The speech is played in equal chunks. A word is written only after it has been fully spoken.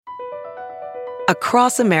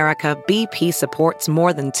Across America, BP supports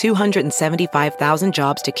more than 275,000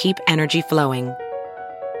 jobs to keep energy flowing.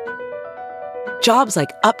 Jobs like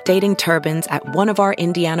updating turbines at one of our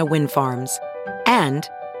Indiana wind farms and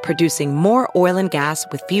producing more oil and gas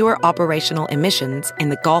with fewer operational emissions in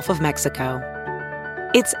the Gulf of Mexico.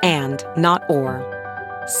 It's and, not or.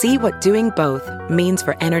 See what doing both means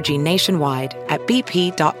for energy nationwide at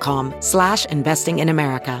bp.com/investing in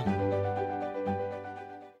America.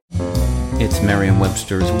 It's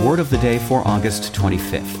Merriam-Webster's Word of the Day for August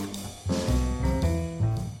 25th.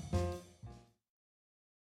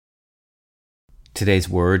 Today's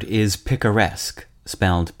word is picaresque,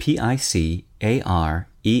 spelled Picaresque.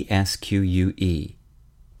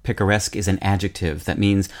 Picaresque is an adjective that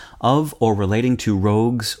means of or relating to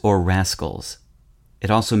rogues or rascals. It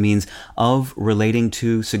also means of, relating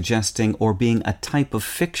to, suggesting, or being a type of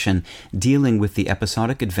fiction dealing with the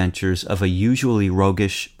episodic adventures of a usually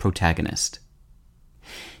roguish protagonist.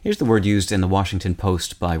 Here's the word used in the Washington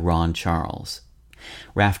Post by Ron Charles.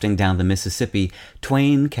 Rafting down the Mississippi,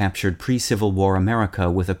 Twain captured pre-Civil War America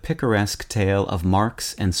with a picaresque tale of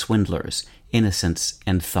marks and swindlers, innocents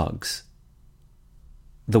and thugs.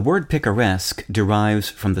 The word picaresque derives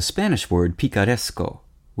from the Spanish word picaresco,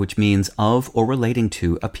 which means of or relating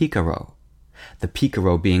to a picaro. The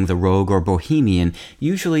picaro being the rogue or bohemian,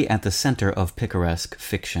 usually at the center of picaresque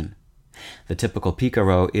fiction. The typical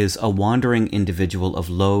picaro is a wandering individual of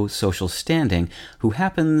low social standing who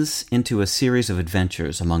happens into a series of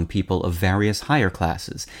adventures among people of various higher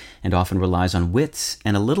classes and often relies on wits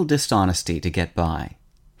and a little dishonesty to get by.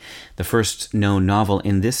 The first known novel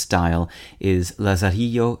in this style is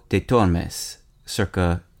Lazarillo de Tormes,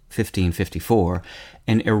 circa 1554,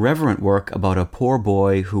 an irreverent work about a poor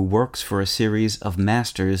boy who works for a series of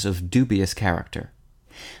masters of dubious character.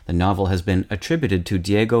 The novel has been attributed to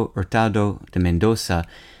Diego Hurtado de Mendoza,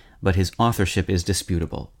 but his authorship is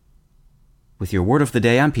disputable. With your Word of the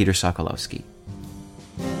Day, I'm Peter Sokolowski.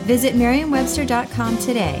 Visit Merriam-Webster.com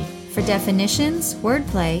today for definitions,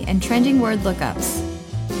 wordplay, and trending word lookups.